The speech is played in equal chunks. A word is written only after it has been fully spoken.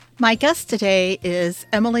My guest today is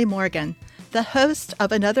Emily Morgan, the host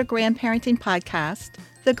of another grandparenting podcast,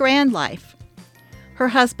 The Grand Life. Her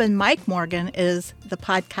husband, Mike Morgan, is the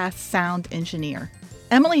podcast sound engineer.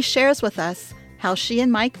 Emily shares with us how she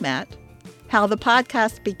and Mike met, how the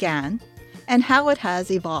podcast began, and how it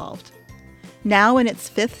has evolved. Now in its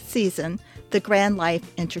 5th season, The Grand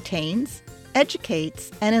Life entertains,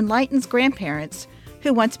 educates, and enlightens grandparents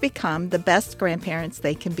who want to become the best grandparents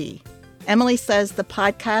they can be. Emily says the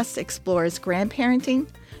podcast explores grandparenting,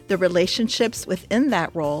 the relationships within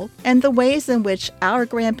that role, and the ways in which our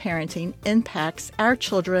grandparenting impacts our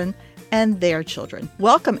children and their children.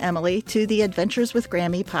 Welcome, Emily, to the Adventures with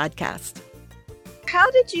Grammy podcast.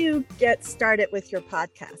 How did you get started with your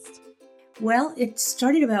podcast? Well, it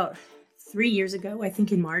started about 3 years ago, I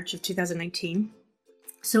think in March of 2019.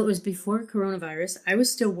 So it was before coronavirus. I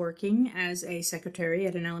was still working as a secretary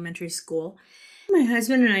at an elementary school. My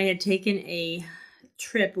husband and I had taken a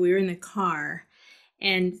trip. We were in the car,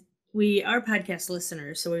 and we are podcast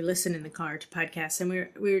listeners, so we listen in the car to podcasts. And we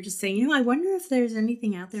were just saying, I wonder if there's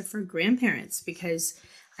anything out there for grandparents, because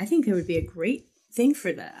I think it would be a great thing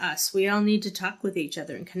for us. We all need to talk with each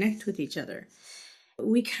other and connect with each other.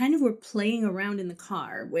 We kind of were playing around in the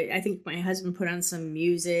car. I think my husband put on some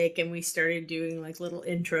music, and we started doing like little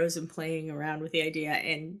intros and playing around with the idea.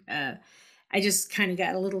 And I just kind of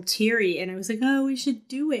got a little teary, and I was like, oh, we should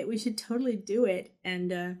do it. We should totally do it.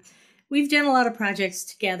 And we've done a lot of projects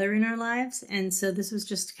together in our lives. And so this was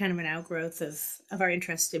just kind of an outgrowth of our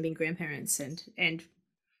interest in being grandparents. And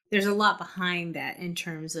there's a lot behind that in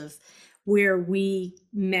terms of where we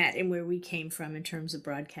met and where we came from in terms of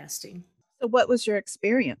broadcasting. So what was your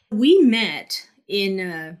experience? We met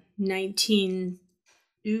in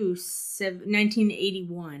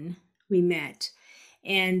 1981. We met.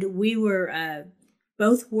 And we were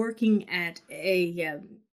both working at a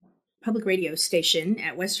public radio station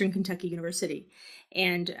at Western Kentucky University.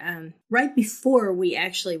 And right before we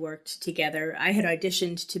actually worked together, I had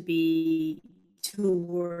auditioned to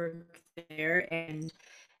work there and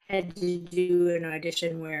had to do an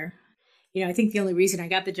audition where, I think the only reason I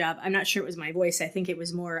got the job, I'm not sure it was my voice. I think it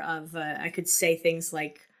was more of I could say things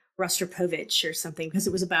like Rostropovich or something, because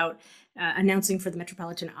it was about announcing for the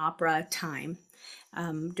Metropolitan Opera time.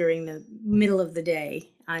 During the middle of the day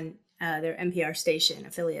on their NPR station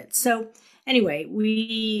affiliate. So anyway,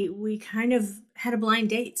 we kind of had a blind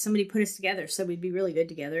date. Somebody put us together, so we'd be really good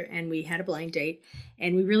together, and we had a blind date,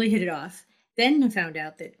 and we really hit it off. Then I found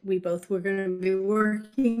out that we both were going to be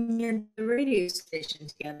working at the radio station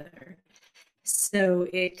together. So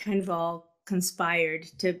it kind of all conspired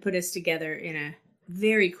to put us together in a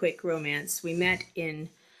very quick romance. We met in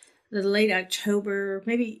the late October,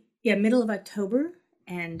 middle of October.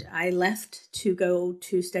 And I left to go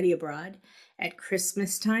to study abroad at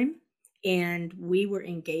Christmas time. And we were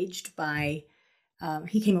engaged by,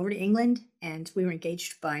 he came over to England, and we were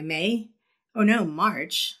engaged by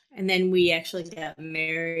March. And then we actually got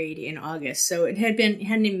married in August. So it hadn't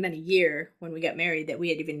even been a year when we got married that we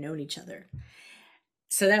had even known each other.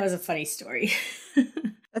 So that was a funny story.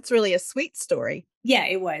 That's really a sweet story. Yeah,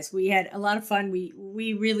 it was. We had a lot of fun.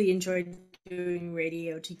 We really enjoyed doing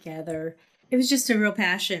radio together. It was just a real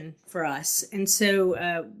passion for us. And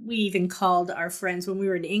so we even called our friends when we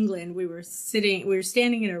were in England. We were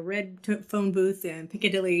standing in a red phone booth in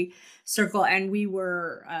Piccadilly Circle, and we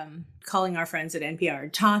were calling our friends at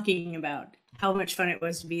NPR, talking about how much fun it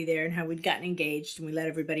was to be there and how we'd gotten engaged, and we let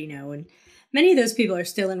everybody know. And many of those people are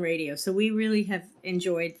still in radio. So we really have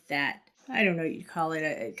enjoyed that. I don't know what you'd call it,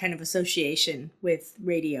 a kind of association with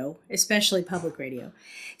radio, especially public radio.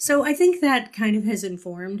 So I think that kind of has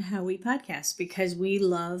informed how we podcast, because we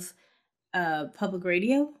love public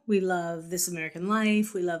radio. We love This American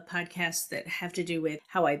Life. We love podcasts that have to do with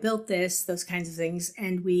how I built this, those kinds of things.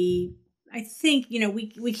 And I think,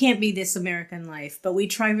 we can't be This American Life, but we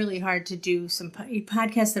try really hard to do some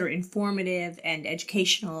podcasts that are informative and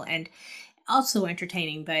educational and also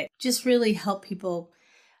entertaining, but just really help people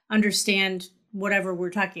understand whatever we're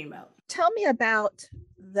talking about. Tell me about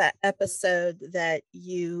the episode that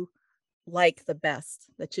you like the best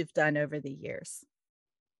that you've done over the years.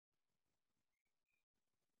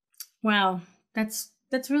 Wow, that's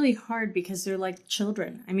really hard, because they're like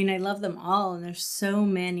children. I mean, I love them all, and there's so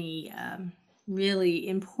many really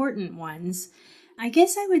important ones. I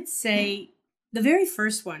guess I would say the very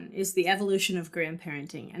first one is the evolution of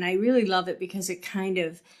grandparenting, and I really love it because it kind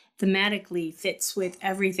of thematically fits with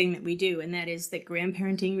everything that we do, and that is that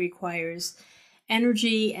grandparenting requires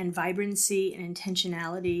energy and vibrancy and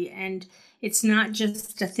intentionality, and it's not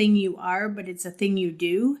just a thing you are, but it's a thing you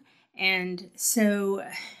do. And so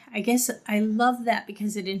I guess I love that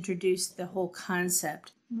because it introduced the whole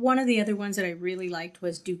concept One of the other ones that I really liked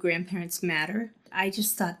was Do Grandparents Matter? I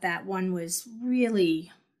just thought that one was really,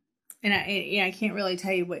 and I can't really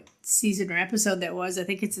tell you what season or episode that was. I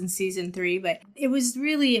think it's in season 3, but it was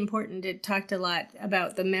really important. It talked a lot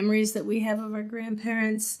about the memories that we have of our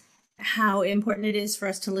grandparents, how important it is for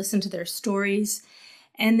us to listen to their stories,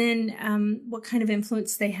 and then what kind of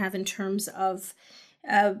influence they have in terms of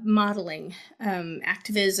modeling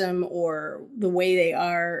activism or the way they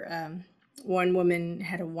are. One woman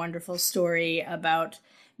had a wonderful story about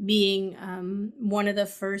being one of the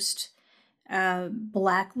first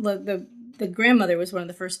the grandmother was one of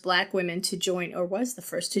the first Black women to join, or was the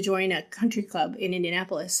first to join, a country club in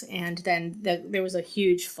Indianapolis. And then there was a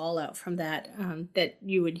huge fallout from that that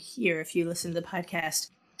you would hear if you listen to the podcast.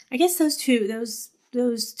 I guess those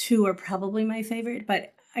two are probably my favorite,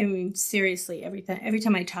 but I mean, seriously, every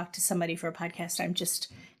time I talk to somebody for a podcast, I'm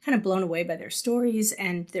just kind of blown away by their stories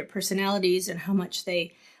and their personalities and how much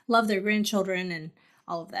they love their grandchildren and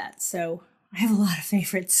all of that. So I have a lot of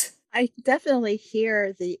favorites. I definitely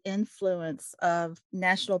hear the influence of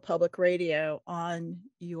National Public Radio on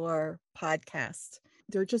your podcast.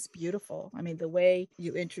 They're just beautiful. I mean, the way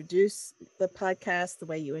you introduce the podcast, the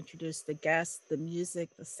way you introduce the guests, the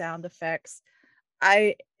music, the sound effects.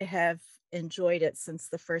 I have enjoyed it since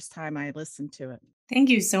the first time I listened to it. Thank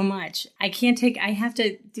you so much. I have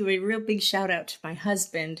to do a real big shout out to my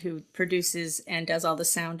husband who produces and does all the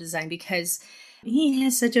sound design, because he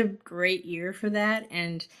has such a great ear for that.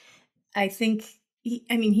 And I think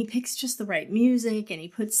he picks just the right music, and he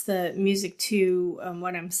puts the music to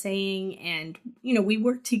what I'm saying. And, we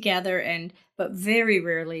work together, but very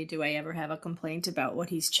rarely do I ever have a complaint about what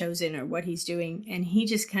he's chosen or what he's doing. And he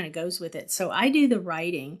just kind of goes with it. So I do the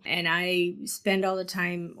writing, and I spend all the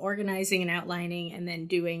time organizing and outlining, and then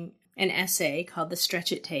doing an essay called The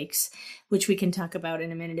Stretch It Takes, which we can talk about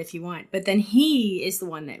in a minute if you want. But then he is the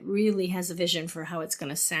one that really has a vision for how it's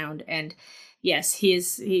going to sound. And yes,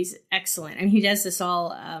 he's excellent. I mean, he does this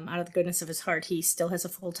all out of the goodness of his heart. He still has a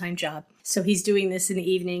full-time job. So he's doing this in the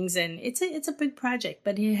evenings, and it's a big project,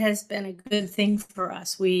 but it has been a good thing for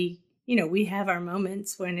us. We have our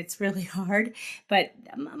moments when it's really hard, but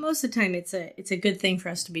most of the time it's a good thing for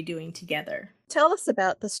us to be doing together. Tell us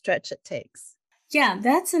about The Stretch It Takes. Yeah,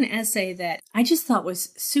 that's an essay that I just thought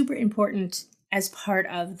was super important as part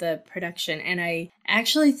of the production. And I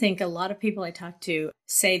actually think a lot of people I talk to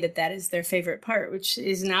say that is their favorite part, which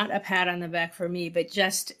is not a pat on the back for me, but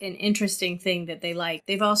just an interesting thing that they like.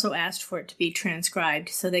 They've also asked for it to be transcribed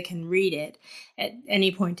so they can read it at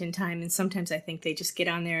any point in time. And sometimes I think they just get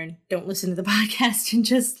on there and don't listen to the podcast and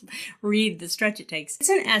just read The Stretch It Takes. It's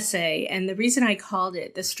an essay. And the reason I called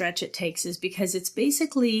it The Stretch It Takes is because it's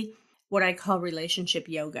basically what I call relationship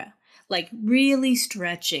yoga. Like really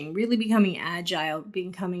stretching, really becoming agile,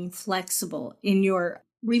 becoming flexible in your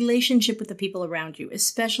relationship with the people around you,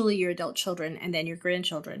 especially your adult children and then your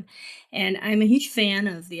grandchildren. And I'm a huge fan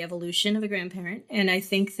of the evolution of a grandparent. And I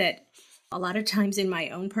think that a lot of times in my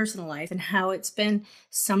own personal life and how it's been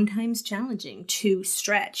sometimes challenging to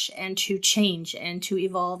stretch and to change and to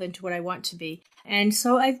evolve into what I want to be. And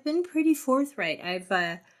so I've been pretty forthright.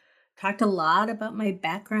 I've talked a lot about my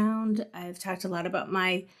background. I've talked a lot about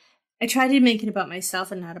I try to make it about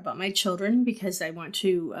myself and not about my children because I want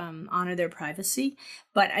to honor their privacy.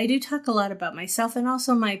 But I do talk a lot about myself and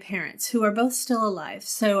also my parents, who are both still alive.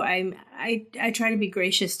 So I try to be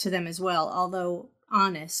gracious to them as well, although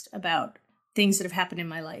honest about things that have happened in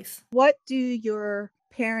my life. What do your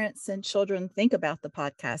parents and children think about the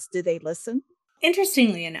podcast? Do they listen?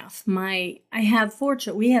 Interestingly enough, we have 4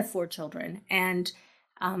 children, and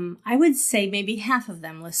I would say maybe half of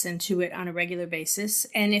them listen to it on a regular basis.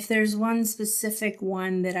 And if there's one specific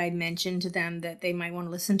one that I mention to them that they might want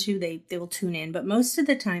to listen to, they will tune in. But most of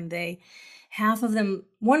the time,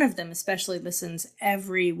 one of them especially listens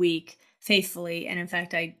every week faithfully. And in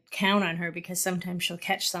fact, I count on her because sometimes she'll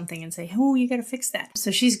catch something and say, oh, you got to fix that.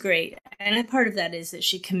 So she's great. And a part of that is that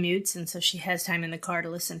she commutes. And so she has time in the car to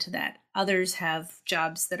listen to that. Others have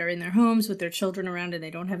jobs that are in their homes with their children around and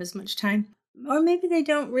they don't have as much time. Or maybe they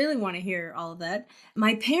don't really want to hear all of that.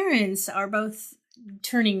 My parents are both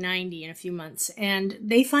turning 90 in a few months, and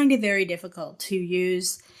they find it very difficult to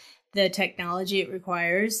use the technology it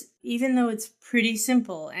requires, even though it's pretty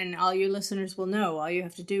simple. And all your listeners will know, all you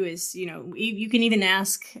have to do is, you can even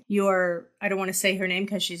ask I don't want to say her name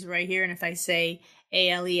because she's right here. And if I say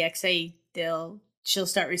Alexa, she'll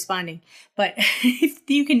start responding. But if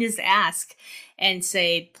you can just ask and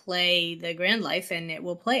say, play The Grand Life, and it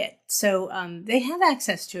will play it. So they have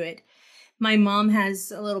access to it. My mom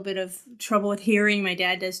has a little bit of trouble with hearing. My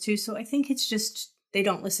dad does too. So I think it's just they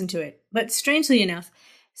don't listen to it. But strangely enough,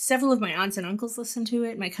 Several of my aunts and uncles listen to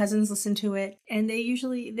it. My cousins listen to it, and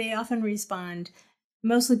they often respond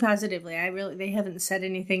mostly positively. They haven't said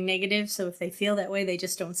anything negative. So if they feel that way, they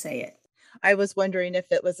just don't say it. I was wondering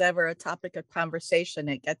if it was ever a topic of conversation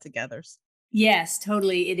at get-togethers. Yes,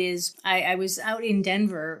 totally. It is. I was out in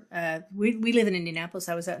Denver. We live in Indianapolis.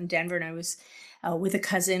 I was out in Denver, and I was with a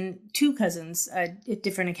cousin, two cousins at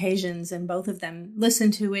different occasions, and both of them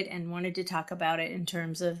listened to it and wanted to talk about it in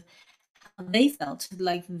terms of how they felt,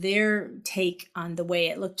 like their take on the way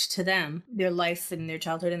it looked to them, their life and their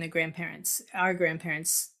childhood, and their grandparents, our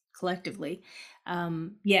grandparents collectively.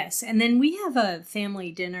 Yes. And then we have a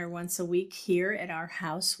family dinner once a week here at our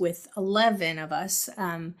house with 11 of us.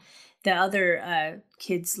 The other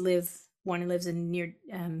kids one lives in near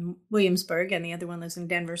Williamsburg and the other one lives in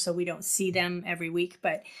Denver. So we don't see them every week,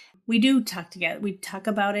 but we do talk together. We talk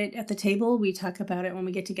about it at the table. We talk about it when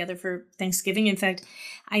we get together for Thanksgiving. In fact,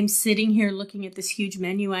 I'm sitting here looking at this huge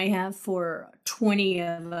menu I have for 20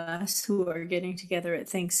 of us who are getting together at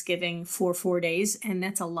Thanksgiving for 4 days. And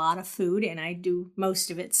that's a lot of food, and I do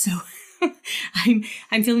most of it. So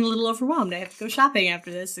I'm feeling a little overwhelmed. I have to go shopping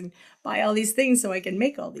after this and buy all these things so I can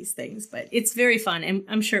make all these things. But it's very fun, and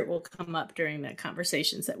I'm sure it will come up during the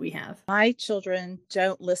conversations that we have. My children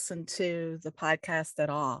don't listen to the podcast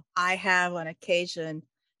at all. I have on occasion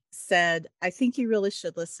said, I think you really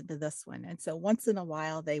should listen to this one. And so once in a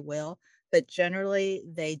while they will, but generally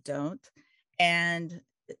they don't. And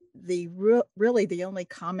really the only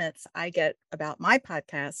comments I get about my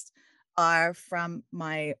podcast are from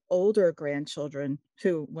my older grandchildren,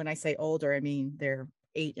 who, when I say older, I mean they're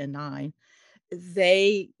 8 and 9.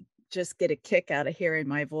 They just get a kick out of hearing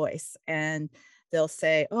my voice, and they'll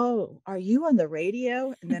say, "Oh, are you on the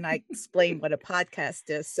radio?" And then I explain what a podcast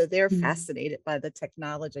is. So they're fascinated by the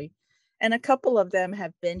technology. And a couple of them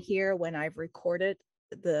have been here when I've recorded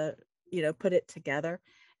put it together.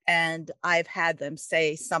 And I've had them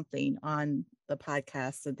say something on the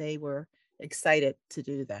podcast, and they were excited to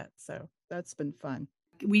do that. So that's been fun.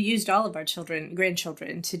 We used all of our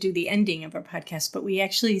grandchildren to do the ending of our podcast, but we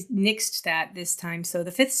actually nixed that this time. So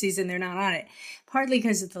the 5th season, they're not on it, partly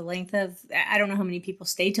because of the length of, I don't know how many people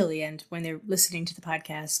stay till the end when they're listening to the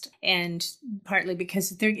podcast, and partly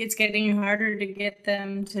because it's getting harder to get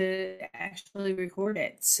them to actually record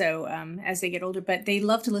it. So as they get older, but they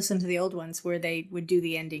love to listen to the old ones where they would do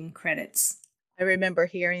the ending credits. I remember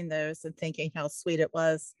hearing those and thinking how sweet it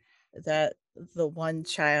was that the one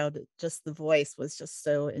child, just the voice was just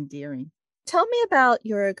so endearing. Tell me about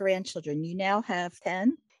your grandchildren. You now have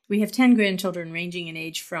 10? We have 10 grandchildren ranging in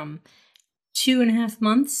age from 2.5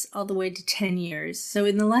 months all the way to 10 years. So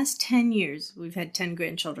in the last 10 years, we've had 10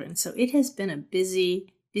 grandchildren. So it has been a busy,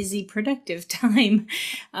 productive time.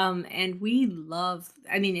 And we love,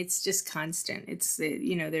 it's just constant. It's,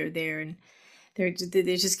 they're there and they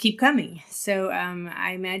just keep coming. So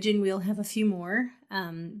I imagine we'll have a few more,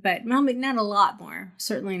 but not a lot more.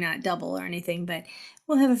 Certainly not double or anything, but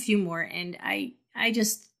we'll have a few more. And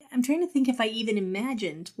I'm trying to think if I even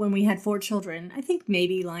imagined when we had 4 children. I think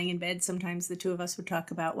maybe lying in bed, sometimes the two of us would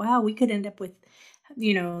talk about, wow, we could end up with,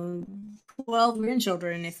 12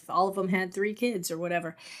 grandchildren if all of them had 3 kids or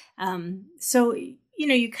whatever. So,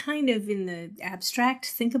 you kind of in the abstract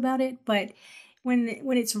think about it, but when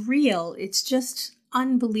it's real, it's just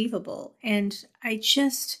unbelievable. And I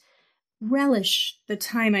just relish the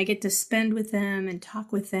time I get to spend with them and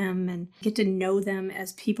talk with them and get to know them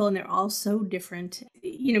as people. And they're all so different.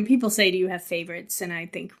 People say, do you have favorites? And I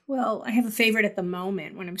think, well, I have a favorite at the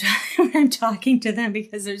moment when I'm talking to them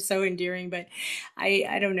because they're so endearing. But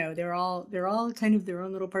I don't know. They're all kind of their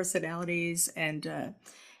own little personalities, and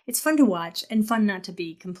it's fun to watch and fun not to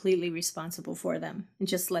be completely responsible for them and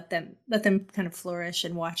just let them kind of flourish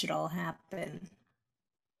and watch it all happen.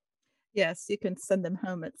 Yes, you can send them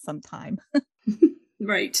home at some time.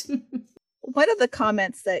 Right. One of the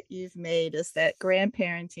comments that you've made is that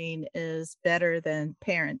grandparenting is better than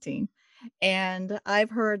parenting. And I've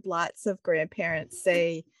heard lots of grandparents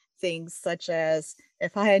say things such as,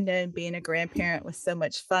 if I had known being a grandparent was so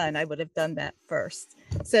much fun, I would have done that first.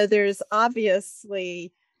 So there's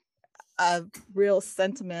obviously a real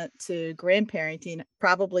sentiment to grandparenting,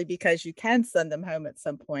 probably because you can send them home at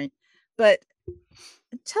some point. But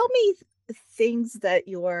tell me things that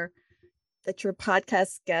your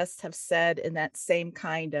podcast guests have said in that same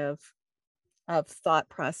kind of thought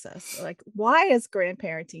process. Like, why is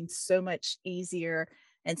grandparenting so much easier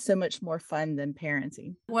and so much more fun than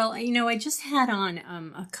parenting? Well, I just had on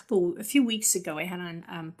a few weeks ago, I had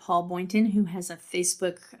on Paul Boynton, who has a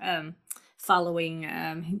Facebook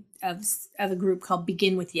following of a group called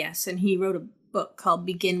Begin with Yes. And he wrote a book called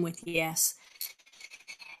Begin with Yes.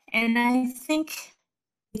 And I think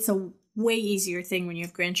It's a way easier thing when you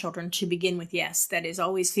have grandchildren to begin with yes. That is,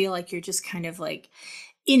 always feel like you're just kind of like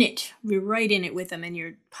in it. You're right in it with them and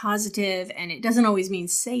you're positive, and it doesn't always mean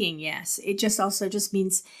saying yes. It just also just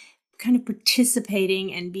means kind of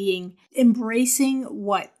participating and embracing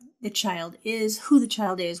what the child is, who the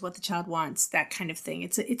child is, what the child wants, that kind of thing.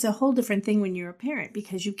 It's a whole different thing when you're a parent,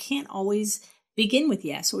 because you can't always begin with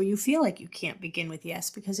yes, or you feel like you can't begin with yes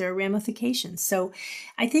because there are ramifications. So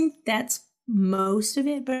I think that's most of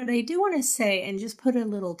it, but I do want to say, and just put a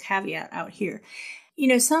little caveat out here,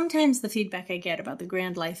 sometimes the feedback I get about the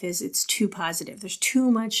Grand Life is it's too positive. There's too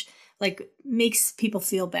much, like, makes people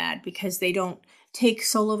feel bad because they don't take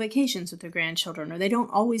solo vacations with their grandchildren, or they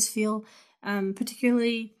don't always feel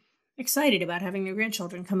particularly excited about having their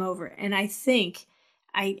grandchildren come over. And I think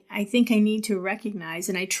I need to recognize,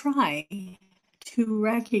 and I try to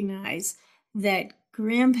recognize, that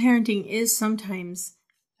grandparenting is sometimes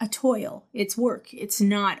a toil. It's work. It's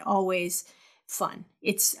not always fun.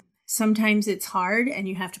 Sometimes it's hard and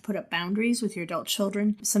you have to put up boundaries with your adult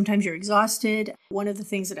children. Sometimes you're exhausted. One of the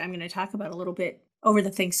things that I'm going to talk about a little bit over the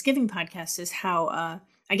Thanksgiving podcast is how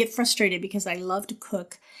I get frustrated because I love to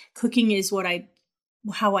cook. Cooking is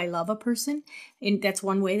how I love a person. And that's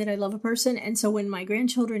one way that I love a person. And so when my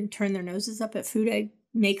grandchildren turn their noses up at food I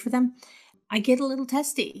make for them, I get a little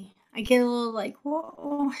testy. I get a little like,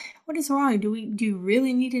 whoa, what is wrong? Do you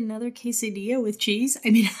really need another quesadilla with cheese?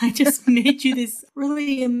 I mean, I just made you this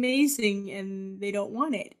really amazing and they don't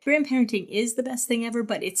want it. Grandparenting is the best thing ever,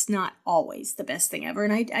 but it's not always the best thing ever.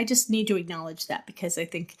 And I just need to acknowledge that, because I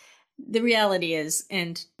think the reality is,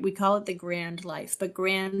 and we call it the Grand Life, but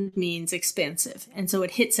grand means expansive. And so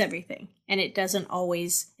it hits everything, and it's not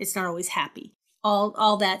always happy.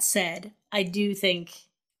 All that said, I do think,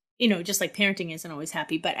 just like parenting isn't always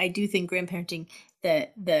happy, but I do think grandparenting,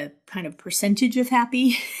 the kind of percentage of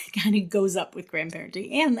happy kind of goes up with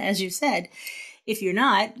grandparenting. And as you said, if you're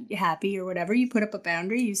not happy or whatever, you put up a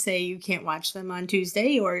boundary. You say you can't watch them on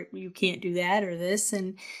Tuesday, or you can't do that or this.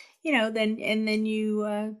 And, then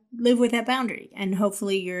you live with that boundary. And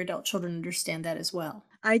hopefully your adult children understand that as well.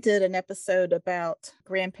 I did an episode about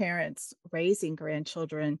grandparents raising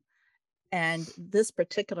grandchildren. And this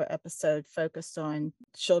particular episode focused on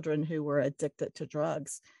children who were addicted to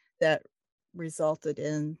drugs that resulted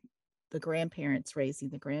in the grandparents raising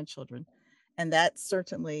the grandchildren. And that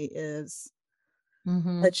certainly is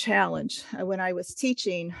a challenge. When I was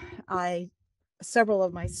teaching, several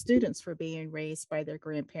of my students were being raised by their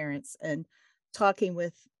grandparents, and talking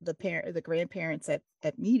with the grandparents at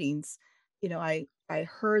meetings, I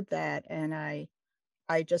heard that, and I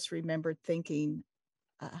just remembered thinking,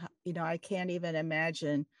 I can't even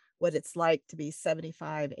imagine what it's like to be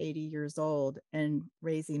 75, 80 years old and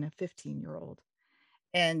raising a 15-year-old,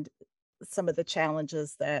 and some of the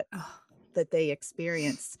challenges that they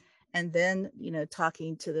experienced. And then,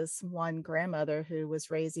 talking to this one grandmother who was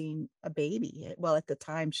raising a baby. Well, at the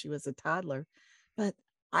time she was a toddler. But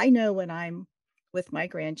I know when I'm with my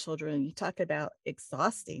grandchildren, you talk about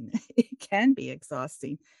exhausting. It can be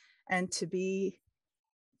exhausting. And to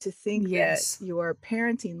think yes. that your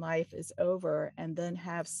parenting life is over, and then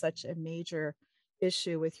have such a major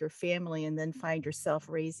issue with your family, and then find yourself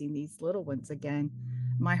raising these little ones again.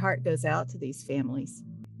 My heart goes out to these families.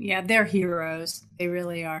 Yeah, they're heroes. They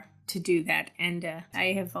really are, to do that. And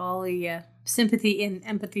I have all the sympathy and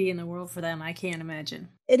empathy in the world for them. I can't imagine.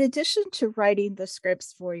 In addition to writing the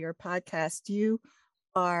scripts for your podcast, you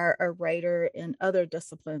are a writer in other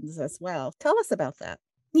disciplines as well. Tell us about that.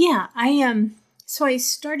 Yeah, I am. So I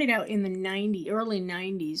started out in the early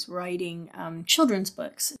 90s writing children's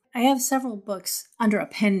books. I have several books under a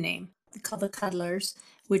pen name called The Cuddlers,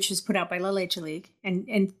 which was put out by La Leche League.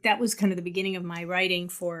 And that was kind of the beginning of my writing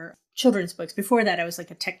for children's books. Before that, I was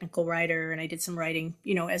like a technical writer, and I did some writing,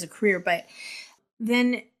 as a career. But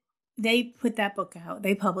then they put that book out.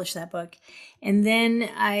 They published that book. And then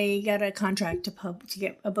I got a contract to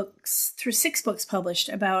get through 6 books published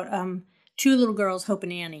about 2 little girls, Hope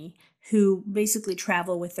and Annie, who basically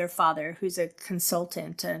travel with their father, who's a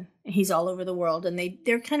consultant, and he's all over the world. And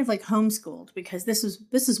they're kind of like homeschooled, because this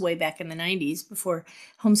is way back in the 90s, before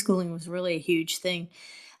homeschooling was really a huge thing.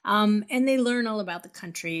 And they learn all about the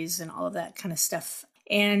countries and all of that kind of stuff.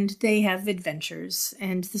 And they have adventures.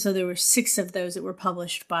 And so there were 6 of those that were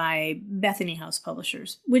published by Bethany House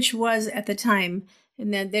Publishers, which was at the time,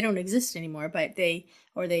 and they don't exist anymore, but they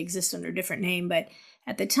exist under a different name. But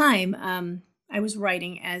at the time, I was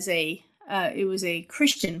writing as it was a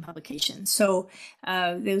Christian publication. So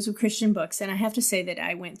those were Christian books. And I have to say that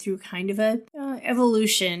I went through kind of a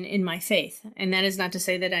evolution in my faith. And that is not to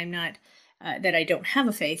say that I'm not that I don't have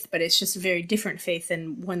a faith, but it's just a very different faith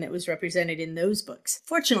than one that was represented in those books.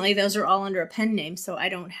 Fortunately, those are all under a pen name, so I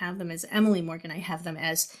don't have them as Emily Morgan. I have them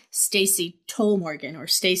as Stacy Toll Morgan or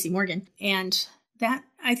Stacy Morgan. And that,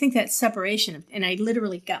 I think that separation, and I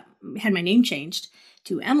literally had my name changed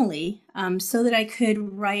to Emily so that I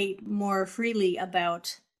could write more freely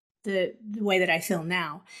about the way that I feel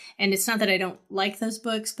now. And it's not that I don't like those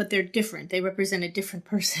books, but they're different. They represent a different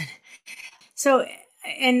person. So,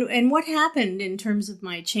 and what happened in terms of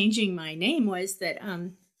my changing my name was that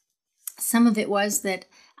some of it was that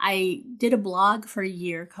I did a blog for a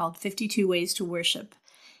year called 52 Ways to Worship.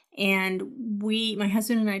 And my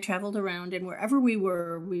husband and I traveled around, and wherever we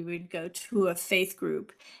were, we would go to a faith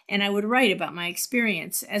group, and I would write about my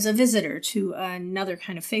experience as a visitor to another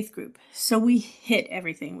kind of faith group. So we hit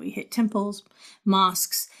everything. We hit temples,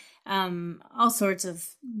 mosques, all sorts of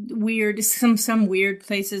weird, some weird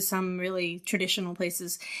places, some really traditional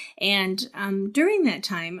places. And during that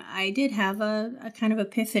time, I did have a kind of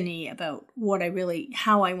epiphany about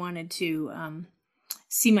how I wanted to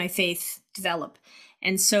see my faith develop.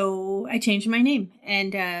 And so I changed my name,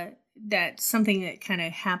 and that's something that kind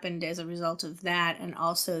of happened as a result of that, and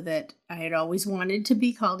also that I had always wanted to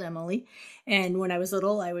be called Emily. And when I was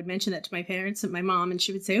little, I would mention that to my parents and my mom, and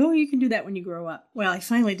she would say, "Oh, you can do that when you grow up." Well, I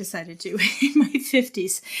finally decided to in my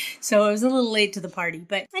 50s, so I was a little late to the party.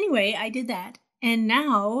 But anyway, I did that, and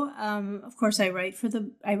now, of course, I write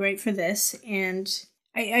for this, and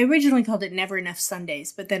I originally called it Never Enough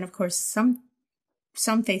Sundays, but then, of course,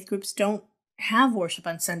 some faith groups don't have worship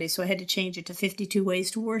on Sunday, so I had to change it to 52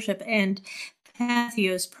 Ways to Worship. And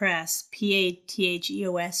Patheos Press,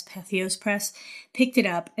 Patheos, Patheos Press, picked it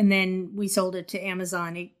up, and then we sold it to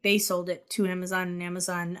Amazon. They sold it to Amazon, and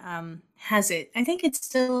Amazon has it. I think it's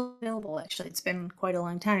still available, actually. It's been quite a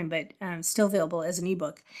long time, but still available as an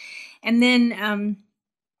ebook. And then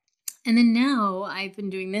now I've been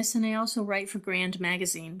doing this, and I also write for Grand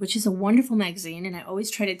Magazine, which is a wonderful magazine, and I always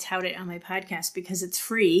try to tout it on my podcast because it's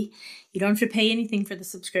free. You don't have to pay anything for the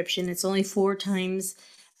subscription. It's only 4 times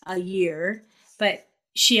a year, but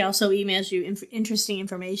she also emails you interesting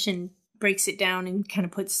information, breaks it down, and kind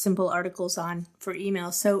of puts simple articles on for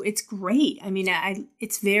email. So it's great. I mean,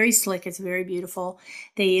 it's very slick. It's very beautiful.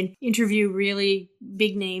 They interview really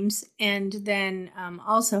big names, and then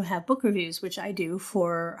also have book reviews, which I do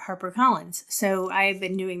for HarperCollins. So I've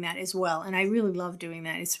been doing that as well, and I really love doing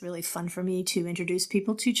that. It's really fun for me to introduce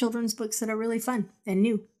people to children's books that are really fun and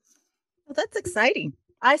new. Well, that's exciting.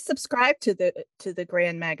 I subscribe to the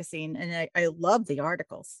Grand Magazine, and I love the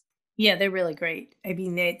articles. Yeah, they're really great. I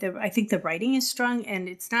mean, I think the writing is strong, and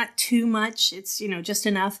it's not too much. It's, just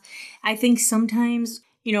enough. I think sometimes,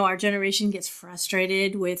 our generation gets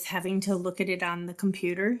frustrated with having to look at it on the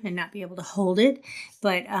computer and not be able to hold it.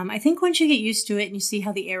 But I think once you get used to it and you see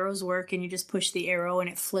how the arrows work, and you just push the arrow and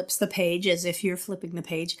it flips the page as if you're flipping the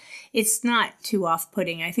page, it's not too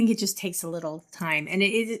off-putting. I think it just takes a little time. And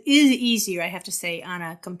it is easier, I have to say, on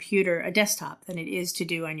a computer, a desktop, than it is to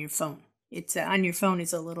do on your phone. It's on your phone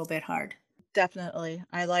is a little bit hard. Definitely.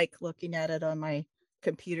 I like looking at it on my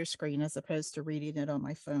computer screen as opposed to reading it on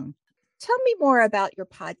my phone. Tell me more about your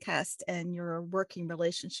podcast and your working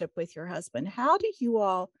relationship with your husband. How do you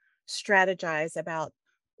all strategize about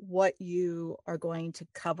what you are going to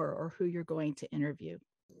cover or who you're going to interview?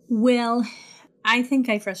 Well, I think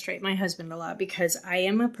I frustrate my husband a lot because I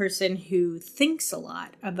am a person who thinks a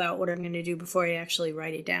lot about what I'm going to do before I actually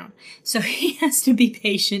write it down. So he has to be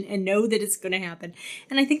patient and know that it's going to happen.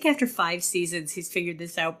 And I think after 5 seasons, he's figured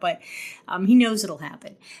this out, but he knows it'll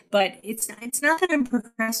happen. But it's not that I'm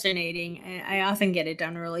procrastinating. I often get it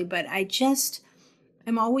done early, but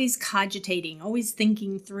I'm always cogitating, always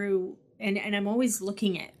thinking through, and I'm always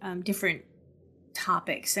looking at different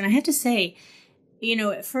topics. And I have to say,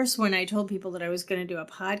 at first when I told people that I was going to do a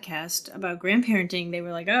podcast about grandparenting, they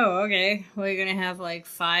were like, "Oh, okay, well, you're going to have like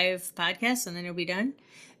 5 podcasts and then it'll be done."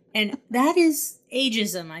 And that is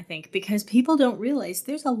ageism, I think, because people don't realize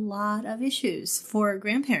there's a lot of issues for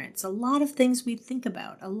grandparents, a lot of things we think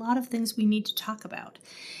about, a lot of things we need to talk about.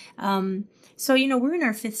 So, we're in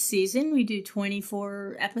our 5th season. We do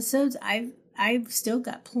 24 episodes. I've still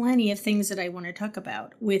got plenty of things that I want to talk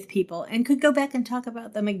about with people, and could go back and talk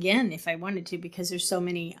about them again if I wanted to, because there's so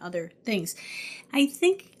many other things. I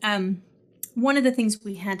think one of the things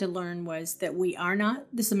we had to learn was that we are not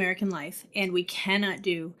This American Life, and we cannot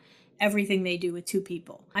do everything they do with 2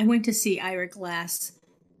 people. I went to see Ira Glass,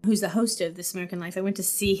 who's the host of This American Life. I went to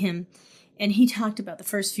see him, and he talked about the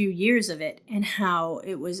first few years of it and how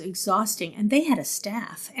it was exhausting. And they had a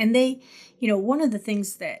staff, and they, one of the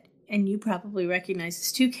things that, and you probably recognize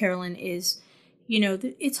this too, Carolyn, is,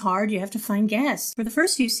 it's hard. You have to find guests. For the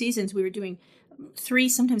first few seasons, we were doing 3,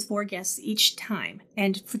 sometimes 4 guests each time.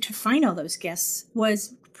 And to find all those guests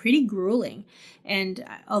was pretty grueling. And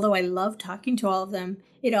although I loved talking to all of them,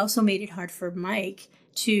 it also made it hard for Mike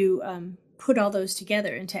to put all those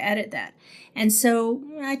together and to edit that. And so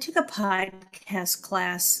I took a podcast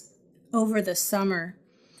class over the summer.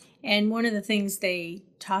 And one of the things they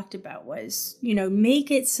talked about was, make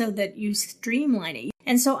it so that you streamline it.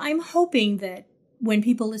 And so I'm hoping that when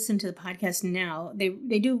people listen to the podcast now, they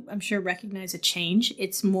do, I'm sure, recognize a change.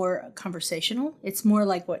 It's more conversational. It's more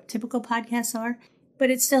like what typical podcasts are,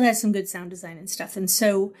 but it still has some good sound design and stuff. And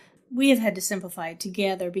so we have had to simplify it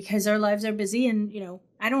together because our lives are busy and,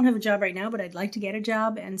 I don't have a job right now, but I'd like to get a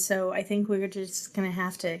job. And so I think we're just going to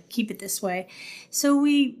have to keep it this way. So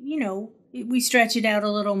we stretch it out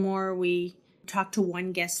a little more. We talk to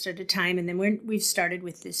one guest at a time. And then we've started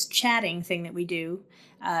with this chatting thing that we do,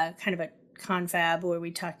 kind of a confab where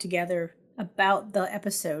we talk together about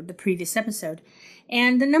the previous episode.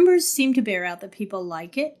 And the numbers seem to bear out that people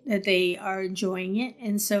like it, that they are enjoying it.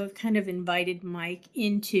 And so I've kind of invited Mike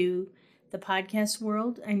into the podcast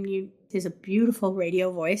world. And he has a beautiful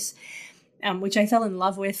radio voice, which I fell in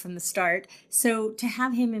love with from the start. So to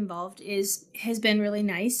have him involved has been really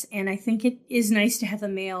nice. And I think it is nice to have a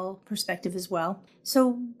male perspective as well.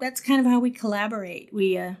 So that's kind of how we collaborate.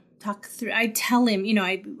 We talk through, I tell him,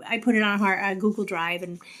 I put it on our Google Drive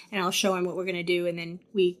and I'll show him what we're going to do. And then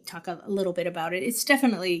we talk a little bit about it. It's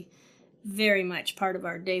definitely very much part of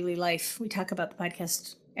our daily life. We talk about the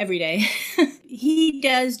podcast every day. He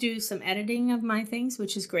does do some editing of my things,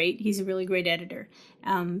 which is great. He's a really great editor.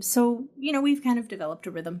 So, we've kind of developed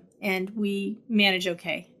a rhythm and we manage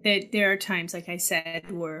okay. There are times, like I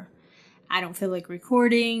said, where I don't feel like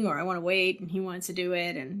recording or I want to wait and he wants to do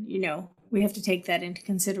it. And, we have to take that into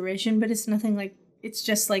consideration, but it's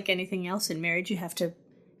just like anything else in marriage. You have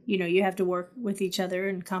to work with each other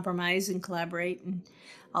and compromise and collaborate and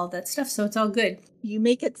all that stuff. So it's all good. You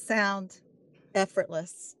make it sound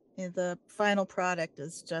effortless. The final product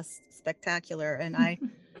is just spectacular. And I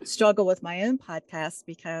struggle with my own podcast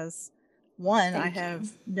because I have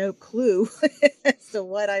no clue as to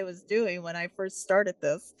what I was doing when I first started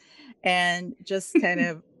this and just kind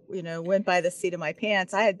of went by the seat of my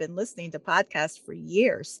pants. I had been listening to podcasts for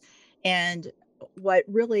years. And what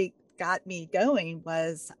really got me going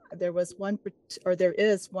was there is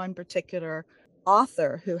one particular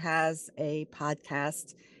author who has a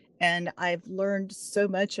podcast. And I've learned so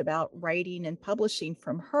much about writing and publishing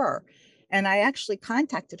from her. And I actually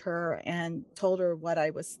contacted her and told her what I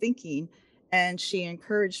was thinking. And she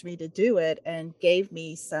encouraged me to do it and gave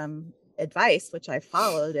me some advice, which I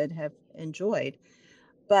followed and have enjoyed.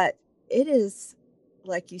 But it is,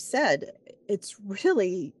 like you said, it's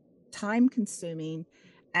really time consuming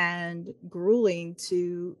and grueling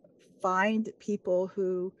to find people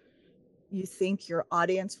who you think your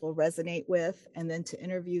audience will resonate with, and then to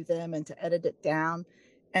interview them and to edit it down.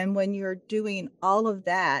 And when you're doing all of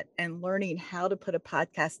that and learning how to put a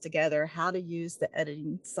podcast together, how to use the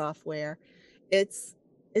editing software, it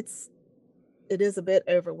is a bit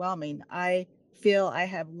overwhelming. I feel I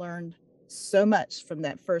have learned so much from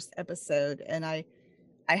that first episode, and I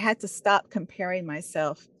had to stop comparing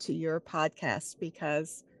myself to your podcast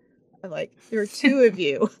because there are 2 of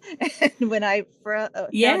you. And when I found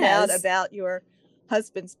out about your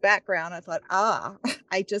husband's background, I thought,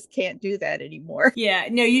 I just can't do that anymore. Yeah,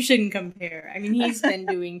 no, you shouldn't compare. I mean, he's been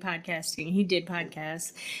doing podcasting. He did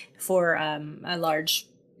podcasts for a large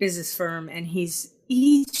business firm, and he's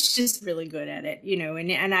just really good at it,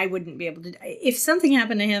 and I wouldn't be able to, if something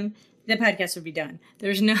happened to him, the podcast would be done.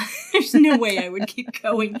 There's no way I would keep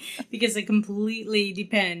going because I completely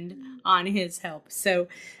depend on his help. So,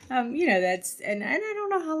 that's, and I don't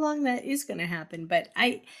know how long that is going to happen, but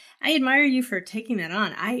I admire you for taking that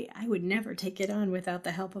on. I would never take it on without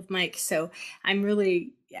the help of Mike. So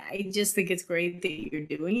I just think it's great that you're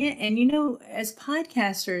doing it. And, as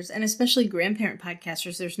podcasters, and especially grandparent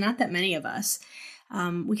podcasters, there's not that many of us.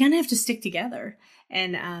 We kind of have to stick together.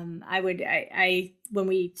 And when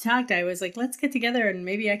we talked, I was like, let's get together and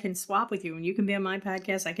maybe I can swap with you and you can be on my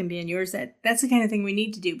podcast. I can be on yours. That's the kind of thing we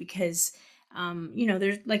need to do because,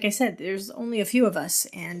 there's, like I said, there's only a few of us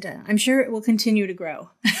and I'm sure it will continue to grow.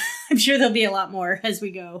 I'm sure there'll be a lot more as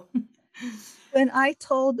we go. When I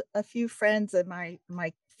told a few friends in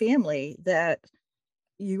my family that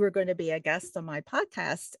you were going to be a guest on my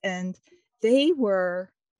podcast, and they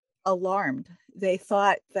were alarmed. They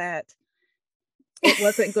thought that it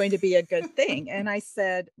wasn't going to be a good thing. And I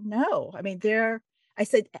said, no, I mean,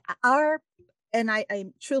 and I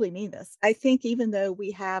truly mean this. I think even though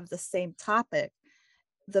we have the same topic,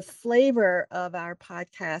 the flavor of our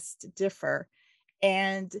podcast differ.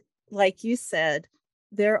 And like you said,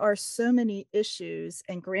 there are so many issues,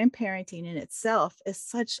 and grandparenting in itself is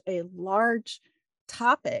such a large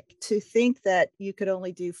topic. To think that you could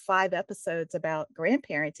only do 5 episodes about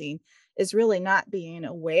grandparenting is really not being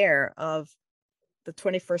aware of the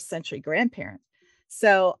 21st century grandparent.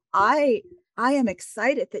 So I am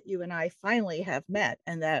excited that you and I finally have met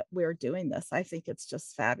and that we're doing this. I think it's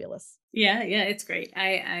just fabulous. Yeah, yeah, it's great.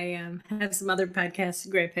 I have some other podcasts,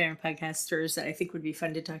 grandparent podcasters that I think would be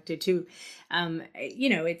fun to talk to too.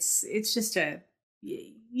 It's just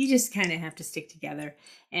you just kind of have to stick together,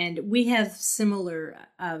 and we have similar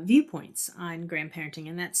viewpoints on grandparenting,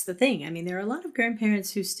 and that's the thing. I mean, there are a lot of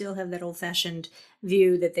grandparents who still have that old-fashioned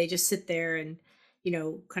view that they just sit there and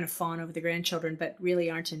kind of fawn over the grandchildren, but really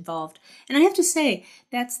aren't involved. And I have to say,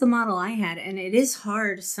 that's the model I had. And it is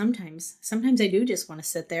hard sometimes. Sometimes I do just want to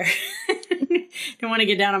sit there. Don't want to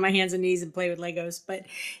get down on my hands and knees and play with Legos. But,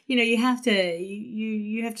 you have to,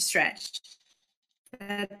 you have to stretch.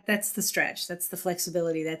 That's the stretch. That's the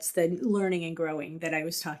flexibility. That's the learning and growing that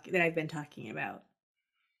I've been talking about.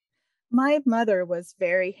 My mother was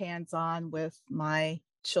very hands-on with my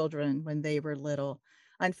children when they were little.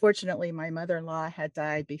 Unfortunately, my mother-in-law had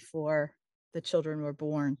died before the children were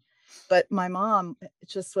born, but my mom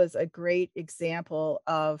just was a great example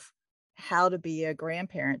of how to be a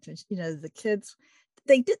grandparent. And, the kids,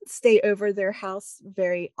 they didn't stay over their house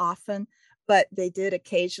very often, but they did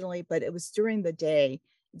occasionally. But it was during the day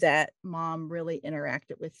that mom really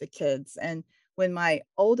interacted with the kids. And when my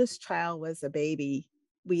oldest child was a baby,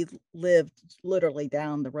 we lived literally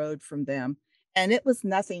down the road from them. And it was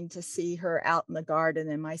nothing to see her out in the garden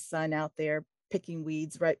and my son out there picking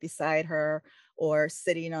weeds right beside her, or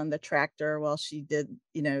sitting on the tractor while she did,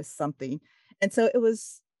 something. And so it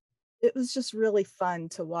was just really fun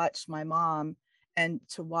to watch my mom and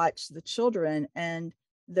to watch the children and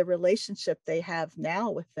the relationship they have now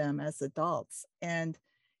with them as adults. And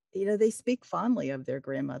they speak fondly of their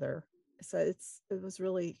grandmother. So it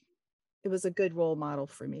was a good role model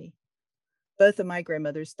for me. Both of my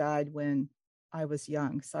grandmothers died when I was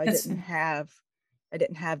young, so I didn't have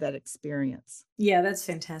that experience. Yeah, that's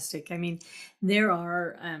fantastic. I mean, there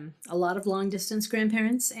are a lot of long distance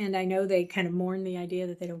grandparents, and I know they kind of mourn the idea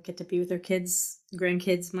that they don't get to be with their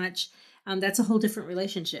grandkids much. That's a whole different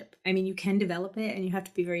relationship. I mean, you can develop it, and you have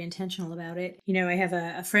to be very intentional about it. I have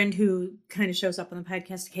a friend who kind of shows up on the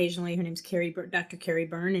podcast occasionally. Her name's Dr. Carrie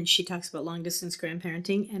Byrne, and she talks about long distance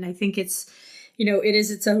grandparenting. And I think it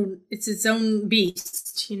is its own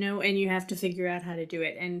beast, and you have to figure out how to do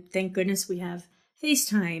it. And thank goodness we have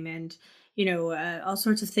FaceTime and all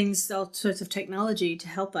sorts of things, all sorts of technology to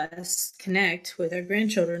help us connect with our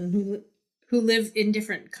grandchildren who live in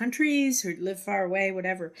different countries or live far away,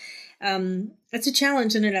 whatever. It's a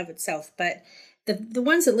challenge in and of itself, but the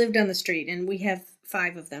ones that live down the street, and we have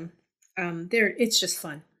 5 of them, it's just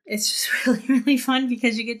fun. It's just really, really fun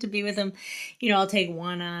because you get to be with them. I'll take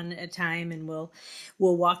one on a time, and we'll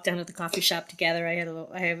walk down to the coffee shop together. I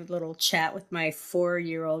have a little chat with my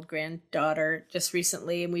 4-year-old granddaughter just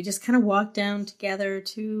recently, and we just kind of walked down together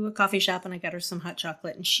to a coffee shop, and I got her some hot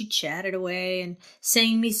chocolate, and she chatted away and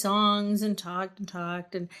sang me songs and talked,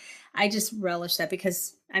 and I just relish that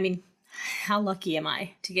because, I mean, how lucky am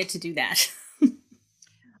I to get to do that?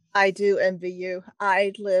 I do envy you.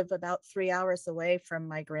 I live about 3 hours away from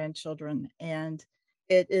my grandchildren, and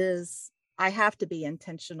I have to be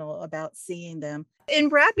intentional about seeing them. In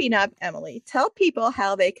wrapping up, Emily, tell people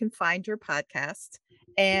how they can find your podcast,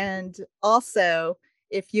 and also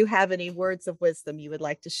if you have any words of wisdom you would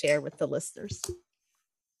like to share with the listeners.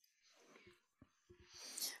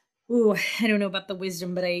 Ooh, I don't know about the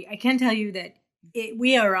wisdom, but I can tell you that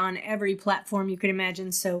we are on every platform you could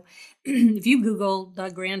imagine. So if you Google the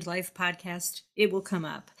Grand Life podcast, it will come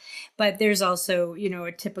up. But there's also, you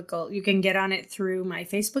can get on it through my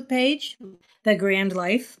Facebook page, the Grand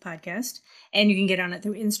Life podcast, and you can get on it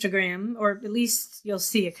through Instagram, or at least you'll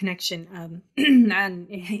see a connection on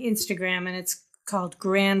Instagram, and it's called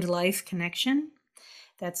Grand Life Connection.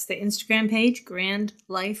 That's the Instagram page, Grand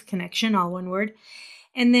Life Connection, all one word.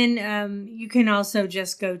 And then you can also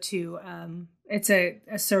just go to, it's a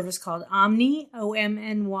service called Omny,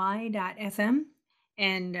 OMNY.FM,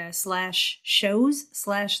 and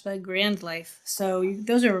 /shows/ the Grand Life. So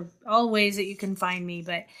those are all ways that you can find me,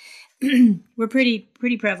 but we're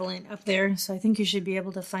pretty prevalent up there. So I think you should be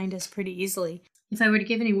able to find us pretty easily. If I were to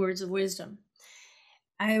give any words of wisdom,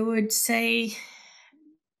 I would say,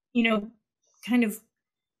 kind of,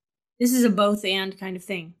 this is a both and kind of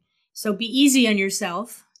thing. So be easy on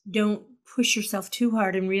yourself. Don't push yourself too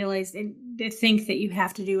hard and think that you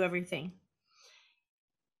have to do everything.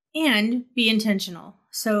 and be intentional.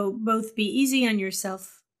 So both be easy on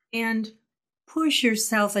yourself and push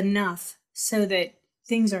yourself enough so that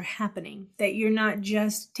things are happening, that you're not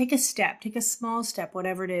just take a small step,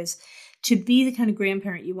 whatever it is, to be the kind of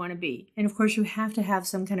grandparent you want to be. And of course, you have to have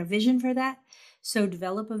some kind of vision for that. So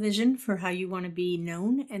develop a vision for how you want to be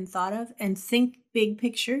known and thought of, and think big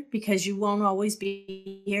picture, because you won't always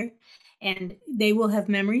be here, and they will have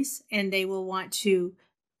memories and they will want to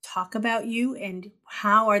talk about you. And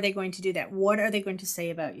how are they going to do that? What are they going to say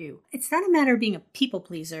about you? It's not a matter of being a people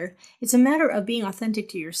pleaser. It's a matter of being authentic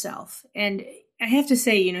to yourself. And I have to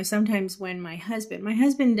say, sometimes when my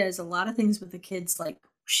husband does a lot of things with the kids, like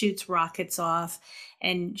shoots rockets off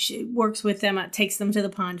and works with them, takes them to the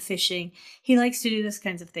pond fishing. He likes to do those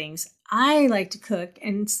kinds of things. I like to cook,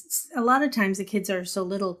 and a lot of times the kids are so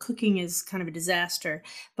little, cooking is kind of a disaster.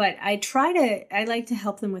 But I like to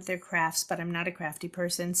help them with their crafts, but I'm not a crafty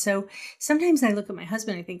person. So sometimes I look at my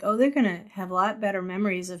husband and I think, oh, they're going to have a lot better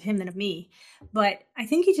memories of him than of me. But I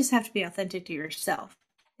think you just have to be authentic to yourself.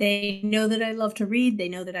 They know that I love to read. They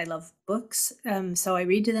know that I love books. So I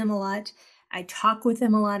read to them a lot. I talk with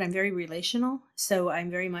them a lot. I'm very relational. So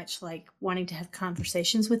I'm very much like wanting to have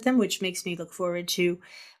conversations with them, which makes me look forward to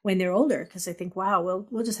when they're older, because I think, wow,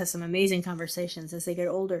 we'll just have some amazing conversations as they get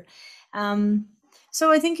older.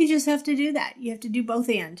 So I think you just have to do that. You have to do both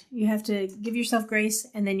and. You have to give yourself grace,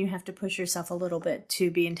 and then you have to push yourself a little bit to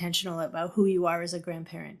be intentional about who you are as a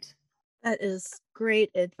grandparent. That is great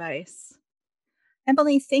advice.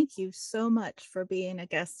 Emily, thank you so much for being a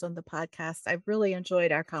guest on the podcast. I really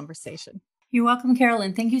enjoyed our conversation. You're welcome,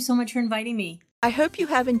 Carolyn. Thank you so much for inviting me. I hope you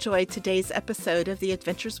have enjoyed today's episode of the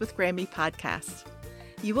Adventures with Grammy podcast.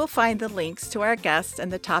 You will find the links to our guests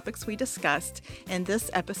and the topics we discussed in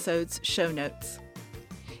this episode's show notes.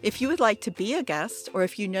 If you would like to be a guest, or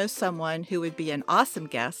if you know someone who would be an awesome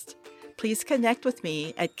guest, please connect with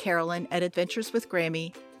me at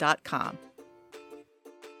carolyn@adventureswithgrammy.com.